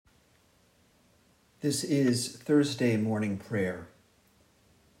This is Thursday morning prayer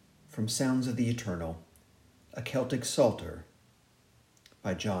from Sounds of the Eternal, a Celtic Psalter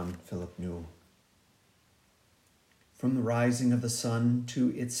by John Philip Newell. From the rising of the sun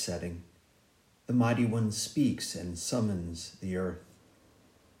to its setting, the Mighty One speaks and summons the earth.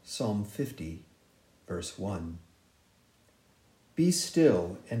 Psalm 50, verse 1. Be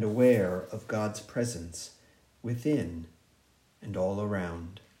still and aware of God's presence within and all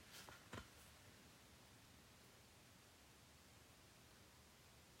around.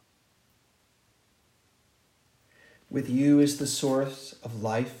 With you is the source of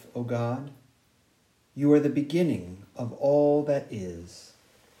life, O God. You are the beginning of all that is.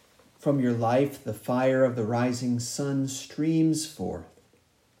 From your life, the fire of the rising sun streams forth.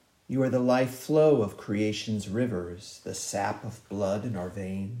 You are the life flow of creation's rivers, the sap of blood in our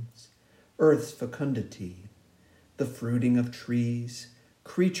veins, earth's fecundity, the fruiting of trees,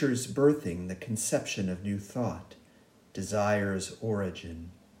 creatures birthing the conception of new thought, desire's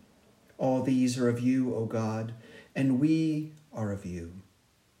origin. All these are of you, O God, and we are of you.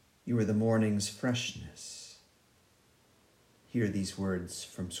 You are the morning's freshness. Hear these words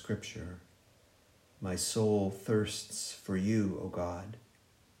from Scripture. My soul thirsts for you, O God.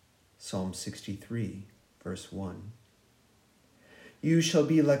 Psalm 63, verse 1. You shall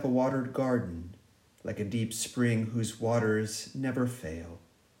be like a watered garden, like a deep spring whose waters never fail.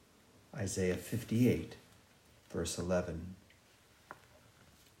 Isaiah 58, verse 11.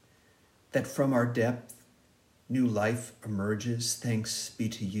 That from our depth new life emerges, thanks be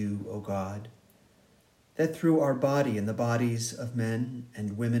to you, O God. That through our body and the bodies of men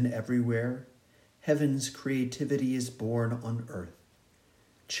and women everywhere, heaven's creativity is born on earth.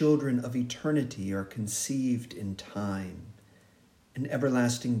 Children of eternity are conceived in time, and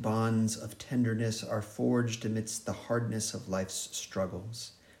everlasting bonds of tenderness are forged amidst the hardness of life's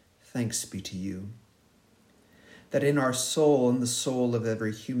struggles. Thanks be to you. That in our soul and the soul of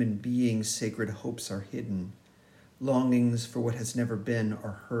every human being, sacred hopes are hidden. Longings for what has never been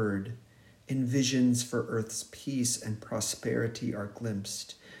are heard, and visions for earth's peace and prosperity are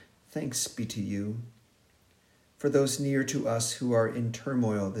glimpsed. Thanks be to you. For those near to us who are in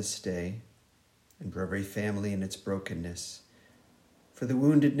turmoil this day, and for every family in its brokenness, for the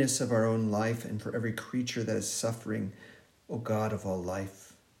woundedness of our own life, and for every creature that is suffering, O God of all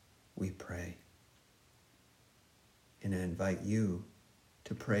life, we pray. And I invite you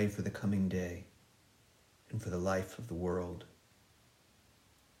to pray for the coming day and for the life of the world.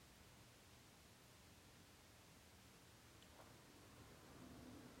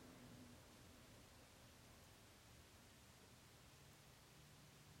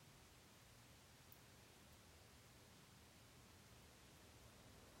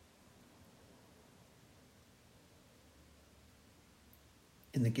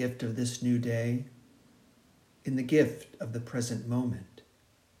 In the gift of this new day, in the gift of the present moment,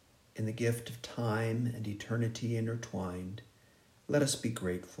 in the gift of time and eternity intertwined, let us be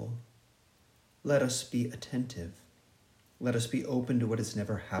grateful. Let us be attentive. Let us be open to what has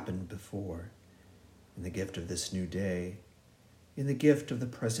never happened before. In the gift of this new day, in the gift of the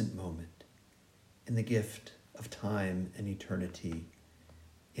present moment, in the gift of time and eternity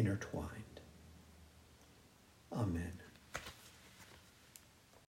intertwined. Amen.